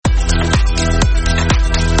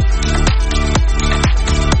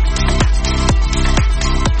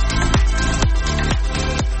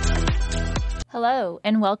Hello,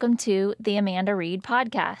 and welcome to the Amanda Reed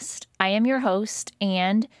podcast. I am your host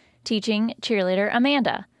and teaching cheerleader,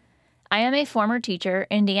 Amanda. I am a former teacher,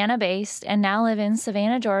 Indiana-based, and now live in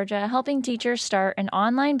Savannah, Georgia, helping teachers start an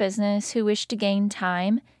online business who wish to gain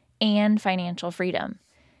time and financial freedom.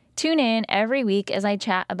 Tune in every week as I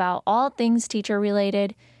chat about all things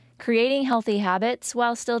teacher-related, creating healthy habits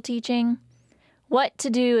while still teaching, what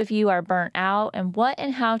to do if you are burnt out, and what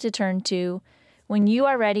and how to turn to when you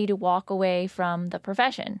are ready to walk away from the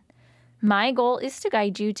profession. My goal is to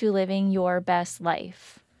guide you to living your best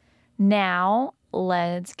life. Now,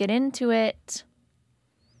 let's get into it.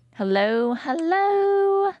 Hello.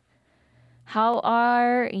 How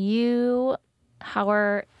are you? How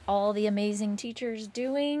are all the amazing teachers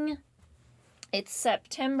doing? It's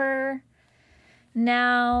September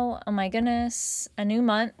now. Oh my goodness, a new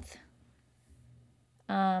month.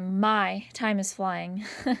 My time is flying.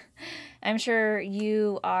 I'm sure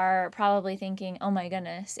you are probably thinking, oh my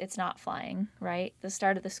goodness, it's not flying, right? The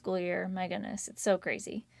start of the school year, my goodness, it's so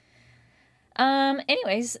crazy.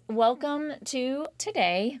 Anyways, welcome to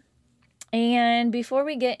today. And before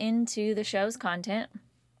we get into the show's content,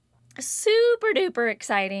 super duper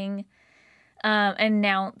exciting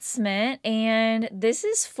announcement. And this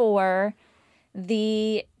is for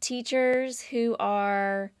the teachers who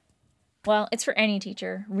are, well, it's for any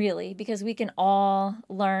teacher, really, because we can all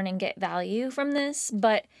learn and get value from this.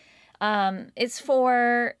 But it's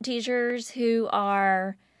for teachers who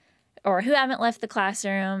are, or who haven't left the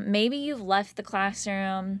classroom. Maybe you've left the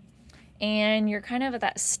classroom and you're kind of at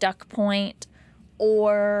that stuck point,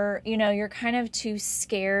 or, you're kind of too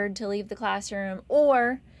scared to leave the classroom,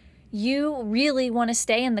 or you really want to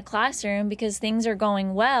stay in the classroom because things are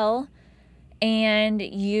going well and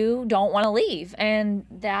you don't want to leave. And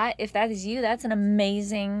that, if that is you, that's an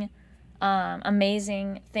amazing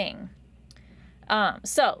thing.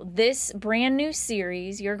 So this brand new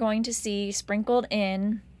series you're going to see sprinkled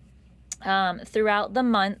in throughout the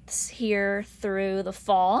months here through the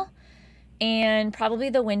fall and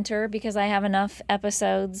probably the winter, because I have enough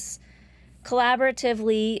episodes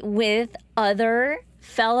collaboratively with other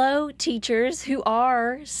fellow teachers who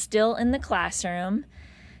are still in the classroom.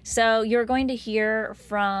 So you're going to hear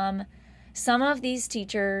from some of these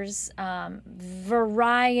teachers,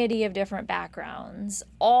 variety of different backgrounds,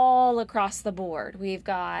 all across the board. We've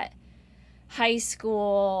got high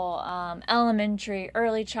school, elementary,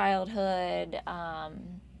 early childhood,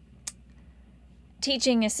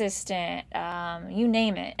 teaching assistant, you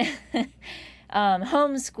name it,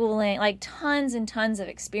 homeschooling, like tons and tons of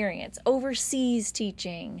experience, overseas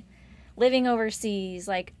teaching, living overseas,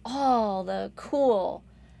 like all the cool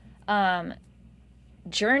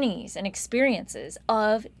journeys and experiences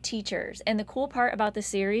of teachers. And the cool part about the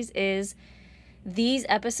series is these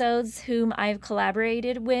episodes whom I've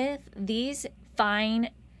collaborated with, these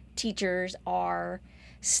fine teachers are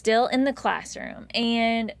still in the classroom,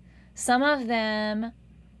 and some of them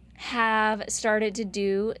have started to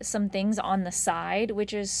do some things on the side,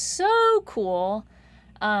 which is so cool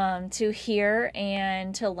to hear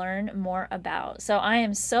and to learn more about. So I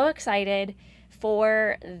am so excited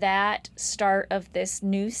for that start of this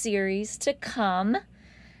new series to come,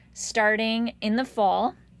 starting in the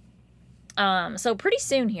fall. So pretty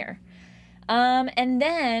soon here. And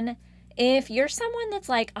then if you're someone that's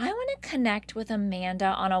like, I want to connect with Amanda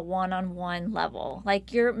on a one-on-one level,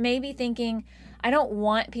 like you're maybe thinking, I don't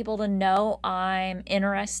want people to know I'm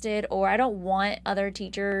interested, or I don't want other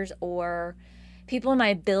teachers or people in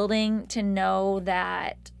my building to know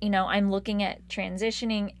that, I'm looking at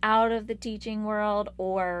transitioning out of the teaching world,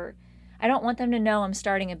 or I don't want them to know I'm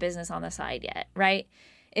starting a business on the side yet, right?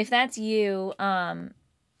 If that's you,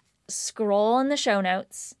 scroll in the show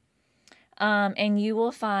notes, and you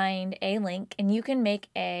will find a link, and you can make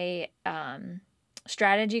a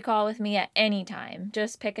strategy call with me at any time.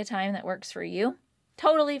 Just pick a time that works for you.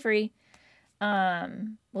 Totally free.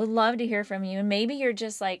 Would love to hear from you. And maybe you're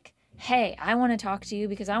just like, hey, I want to talk to you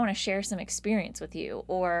because I want to share some experience with you,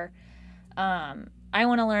 or I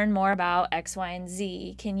want to learn more about X, Y, and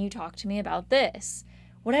Z. Can you talk to me about this?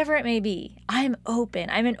 Whatever it may be, I'm open.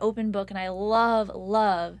 I'm an open book, and I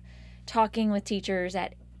love talking with teachers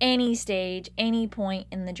at any stage, any point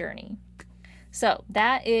in the journey. So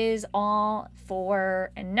that is all for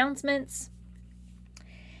announcements.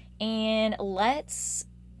 And let's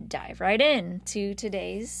dive right into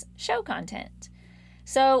today's show content.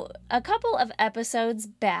 So a couple of episodes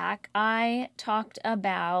back, I talked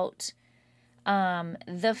about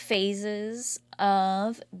the phases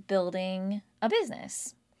of building a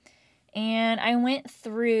business. And I went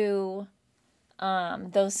through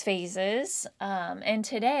those phases. And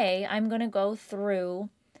today I'm going to go through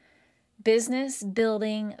Business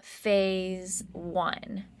Building Phase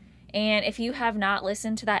 1. And if you have not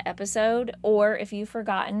listened to that episode, or if you've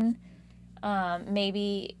forgotten,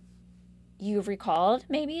 maybe you've recalled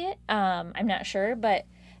I'm not sure, but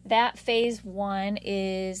that phase 1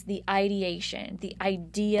 is the ideation, the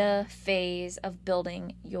idea phase of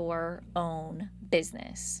building your own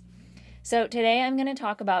business. So today I'm going to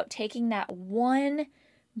talk about taking that one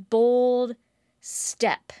bold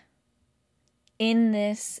step in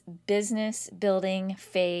this business building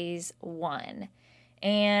phase 1.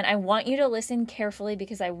 And I want you to listen carefully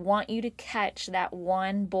because I want you to catch that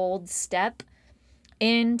one bold step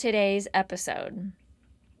in today's episode.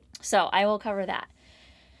 So I will cover that.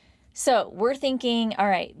 So we're thinking, all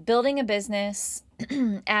right, building a business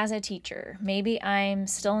as a teacher. Maybe I'm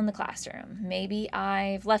still in the classroom. Maybe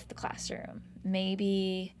I've left the classroom.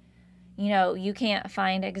 Maybe, you can't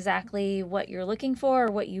find exactly what you're looking for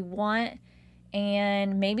or what you want.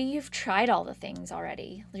 And maybe you've tried all the things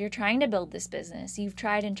already. You're trying to build this business. You've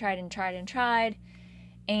tried and tried and tried and tried.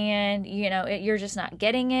 And, you're just not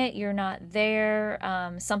getting it. You're not there.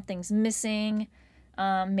 Something's missing.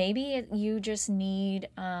 Maybe you just need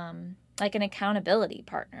like an accountability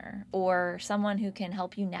partner or someone who can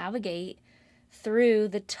help you navigate through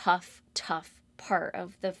the tough part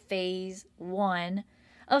of the phase 1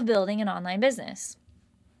 of building an online business.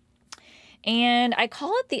 And I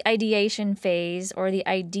call it the ideation phase or the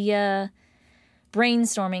idea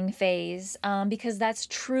brainstorming phase because that's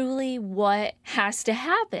truly what has to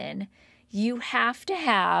happen. You have to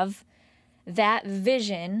have that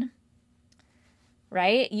vision,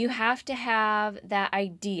 right? You have to have that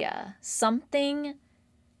idea, something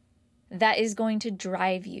that is going to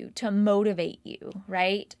drive you, to motivate you,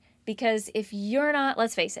 right? Because if you're not,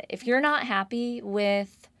 let's face it, if you're not happy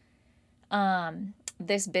with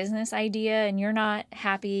this business idea and you're not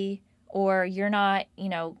happy or you're not,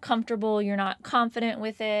 comfortable, you're not confident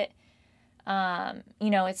with it,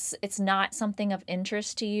 it's not something of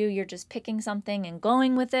interest to you, you're just picking something and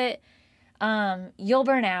going with it, you'll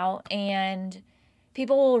burn out, and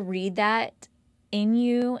people will read that in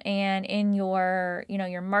you and in your,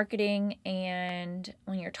 your marketing, and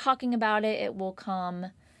when you're talking about it, it will come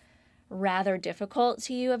rather difficult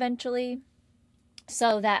to you eventually.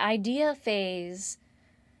 So that idea phase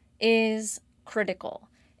is critical.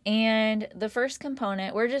 And the first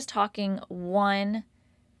component, we're just talking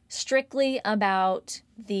strictly about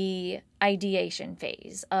the ideation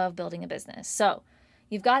phase of building a business. So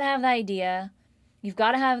you've got to have the idea, you've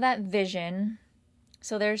got to have that vision.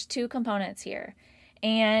 So there's 2 components here.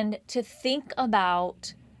 And to think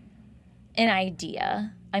about an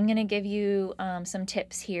idea, I'm going to give you some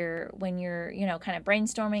tips here when you're, kind of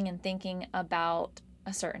brainstorming and thinking about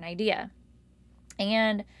a certain idea.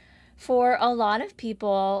 And for a lot of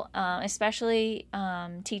people, especially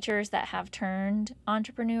teachers that have turned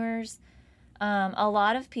entrepreneurs, a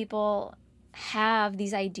lot of people have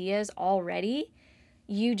these ideas already.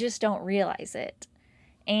 You just don't realize it.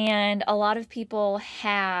 And a lot of people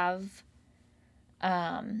have,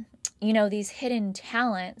 these hidden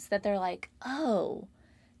talents that they're like, oh,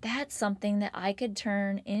 that's something that I could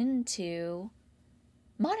turn into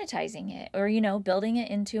monetizing it or, building it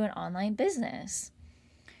into an online business.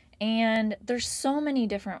 And there's so many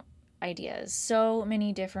different ideas, so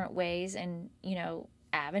many different ways and,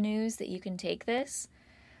 avenues that you can take this.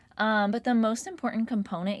 But the most important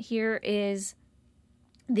component here is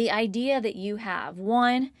the idea that you have.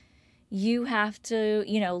 One, you have to,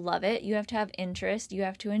 love it. You have to have interest. You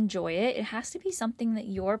have to enjoy it. It has to be something that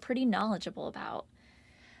you're pretty knowledgeable about.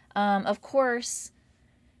 Of course,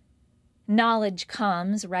 knowledge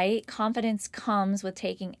comes, right? Confidence comes with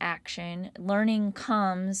taking action. Learning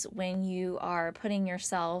comes when you are putting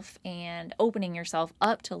yourself and opening yourself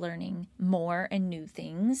up to learning more and new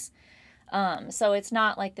things. So it's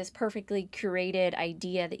not like this perfectly curated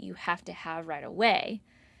idea that you have to have right away.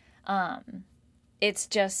 It's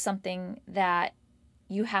just something that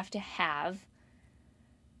you have to have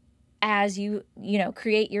as you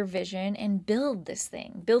create your vision and build this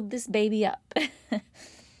thing, build this baby up,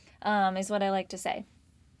 is what I like to say.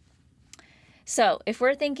 So if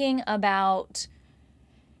we're thinking about,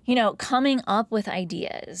 coming up with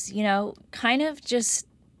ideas, kind of just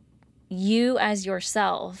you as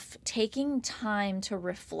yourself, taking time to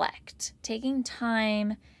reflect, taking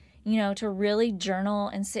time to really journal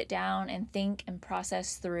and sit down and think and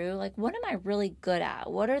process through, like, what am I really good at?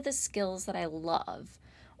 What are the skills that I love?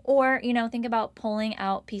 Or, think about pulling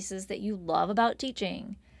out pieces that you love about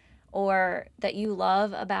teaching or that you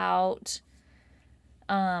love about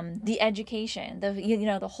the education,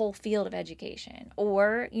 the whole field of education.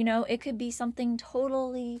 Or, it could be something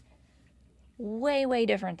totally way, way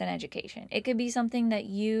different than education. It could be something that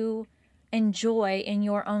you enjoy in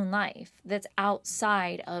your own life that's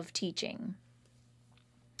outside of teaching.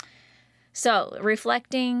 So,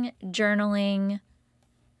 reflecting, journaling,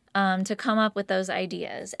 to come up with those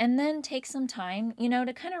ideas, and then take some time,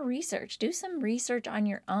 to kind of research. Do some research on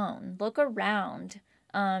your own. Look around.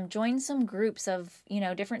 Join some groups of,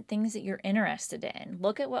 different things that you're interested in.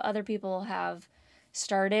 Look at what other people have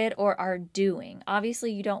started or are doing.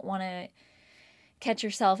 Obviously, you don't want to catch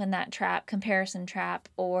yourself in that comparison trap,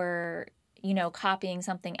 or, copying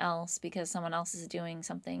something else because someone else is doing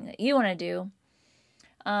something that you want to do.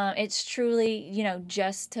 It's truly,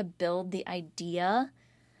 just to build the idea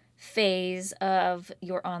phase of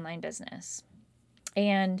your online business.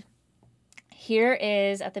 And here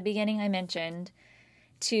is, at the beginning, I mentioned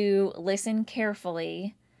to listen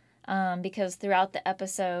carefully, because throughout the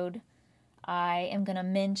episode, I am going to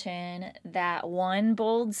mention that one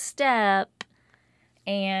bold step,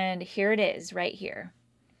 and here it is right here.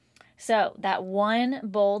 So that one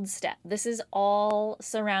bold step, this is all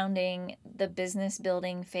surrounding the business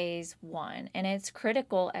building phase 1, and it's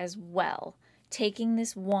critical as well, taking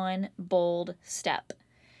this one bold step.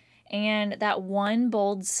 And that one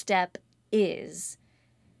bold step is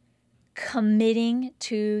committing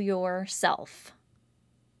to yourself.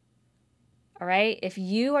 All right? If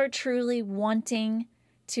you are truly wanting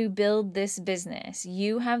to build this business,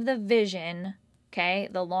 you have the vision, okay,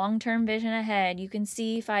 the long-term vision ahead. You can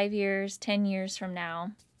see 5 years, 10 years from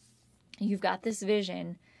now. You've got this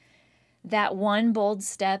vision. That one bold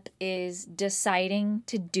step is deciding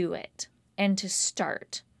to do it and to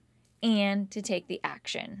start and to take the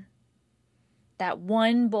action. That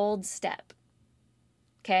one bold step,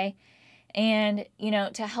 okay? And,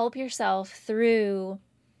 to help yourself through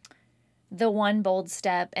the one bold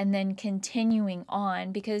step and then continuing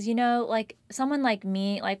on, because, like someone like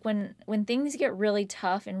me, like when things get really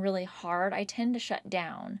tough and really hard, I tend to shut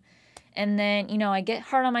down. And then, I get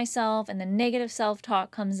hard on myself, and the negative self-talk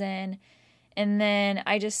comes in, and then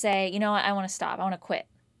I just say, you know what, I want to stop. I want to quit,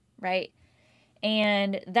 right?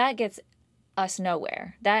 And that gets us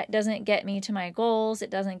nowhere. That doesn't get me to my goals. It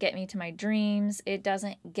doesn't get me to my dreams. It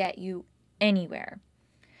doesn't get you anywhere.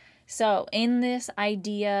 So in this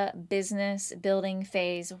idea business building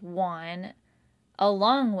phase 1,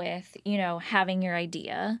 along with, having your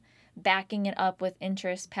idea, backing it up with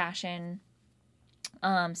interest, passion,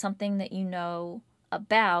 something that you know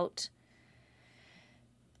about,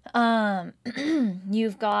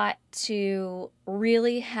 you've got to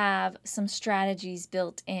really have some strategies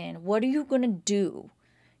built in. What are you going to do?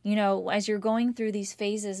 As you're going through these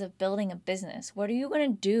phases of building a business, what are you going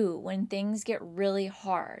to do when things get really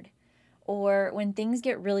hard, or when things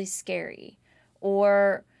get really scary,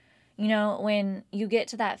 or, when you get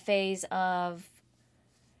to that phase of,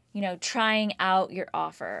 trying out your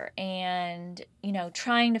offer and,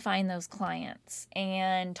 trying to find those clients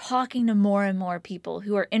and talking to more and more people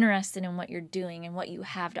who are interested in what you're doing and what you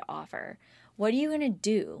have to offer. What are you going to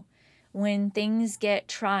do when things get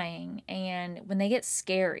trying and when they get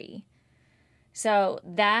scary? So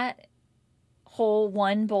that whole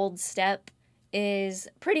one bold step is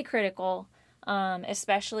pretty critical,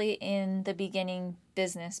 especially in the beginning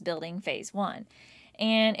business building phase 1.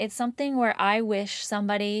 And it's something where I wish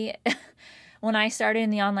somebody, when I started in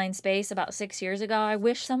the online space about 6 years ago, I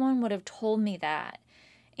wish someone would have told me that.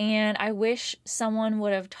 And I wish someone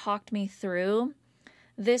would have talked me through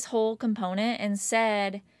this whole component and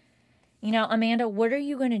said, Amanda, what are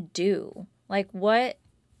you going to do? Like, what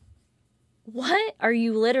are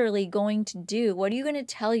you literally going to do? What are you going to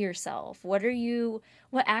tell yourself? What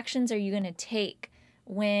actions are you going to take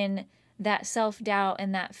when that self-doubt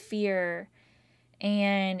and that fear,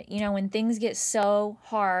 and, when things get so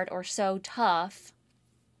hard or so tough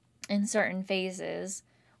in certain phases,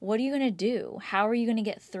 what are you going to do? How are you going to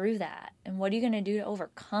get through that? And what are you going to do to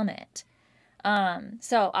overcome it?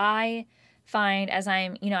 So I find, as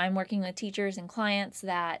I'm working with teachers and clients,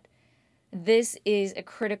 that this is a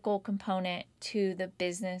critical component to the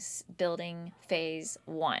business building phase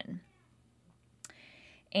 1.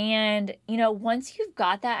 And, once you've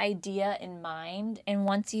got that idea in mind, and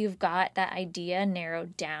once you've got that idea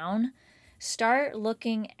narrowed down, start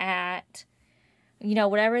looking at,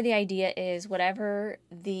 whatever the idea is, whatever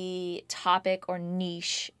the topic or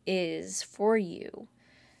niche is for you.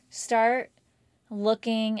 Start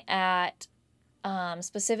looking at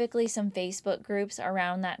specifically some Facebook groups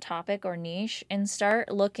around that topic or niche, and start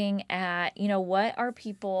looking at, what are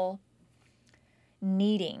people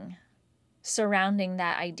needing surrounding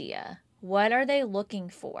that idea? What are they looking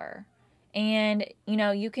for? And, you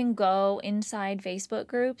know, you can go inside Facebook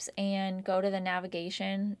groups and go to the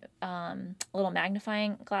navigation, little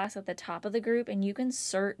magnifying glass at the top of the group, and you can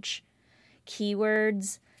search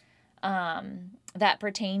keywords that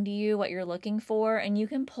pertain to you, what you're looking for, and you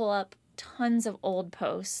can pull up tons of old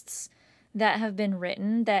posts that have been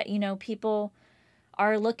written that, you know, people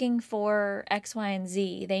are looking for X, Y, and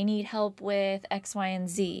Z. They need help with X, Y, and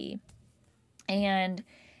Z. And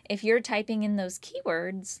if you're typing in those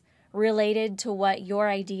keywords related to what your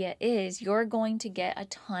idea is, you're going to get a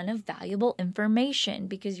ton of valuable information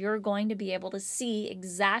because you're going to be able to see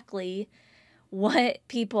exactly what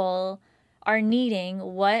people are needing,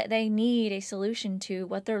 what they need a solution to,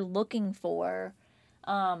 what they're looking for,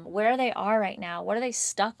 where they are right now, what are they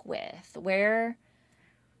stuck with,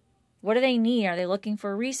 what do they need? Are they looking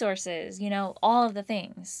for resources? You know, all of the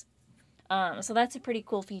things. So that's a pretty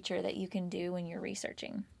cool feature that you can do when you're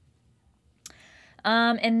researching.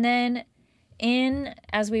 And then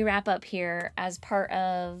as we wrap up here, as part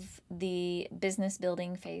of the business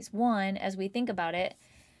building phase 1, as we think about it,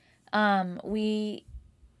 we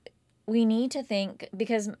need to think,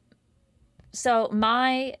 because so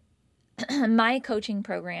my coaching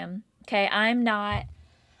program, okay, I'm not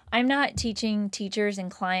teaching teachers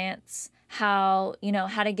and clients how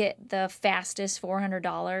to get the fastest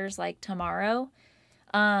 $400 like tomorrow.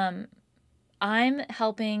 I'm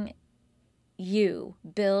helping you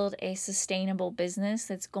build a sustainable business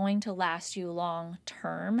that's going to last you long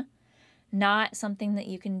term, not something that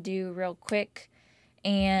you can do real quick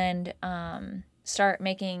and start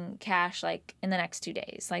making cash like in the next 2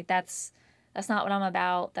 days. Like that's not what I'm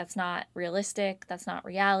about. That's not realistic. That's not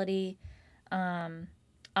reality.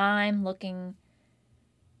 I'm looking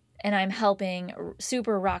and I'm helping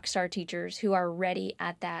super rock star teachers who are ready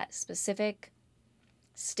at that specific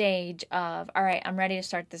stage of, all right, I'm ready to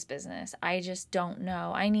start this business. I just don't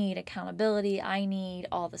know. I need accountability. I need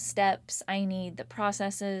all the steps. I need the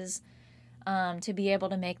processes to be able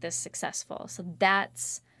to make this successful. So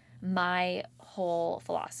that's my whole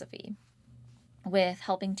philosophy with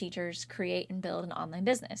helping teachers create and build an online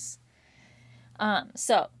business.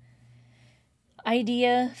 So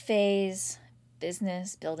idea phase,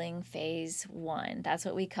 business building phase 1, that's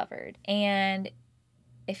what we covered. And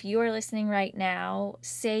if you are listening right now,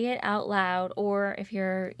 say it out loud, or if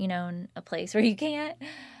you're, in a place where you can't,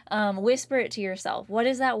 whisper it to yourself. What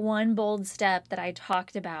is that one bold step that I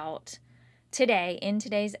talked about today in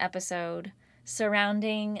today's episode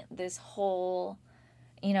surrounding this whole,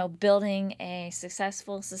 building a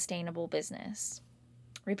successful, sustainable business?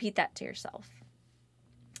 Repeat that to yourself.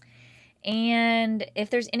 And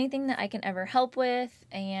if there's anything that I can ever help with,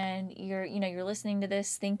 and you're listening to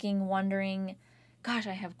this thinking, wondering, gosh,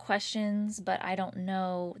 I have questions, but I don't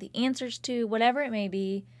know the answers to, whatever it may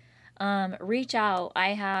be, reach out. I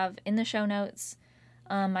have in the show notes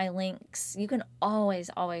my links. You can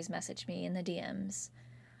always message me in the DMs.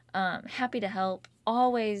 Happy to help.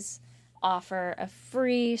 Always offer a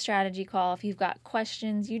free strategy call if you've got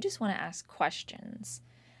questions. You just want to ask questions.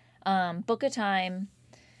 Book a time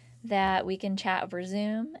that we can chat over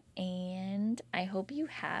Zoom, and I hope you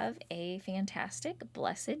have a fantastic,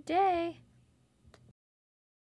 blessed day.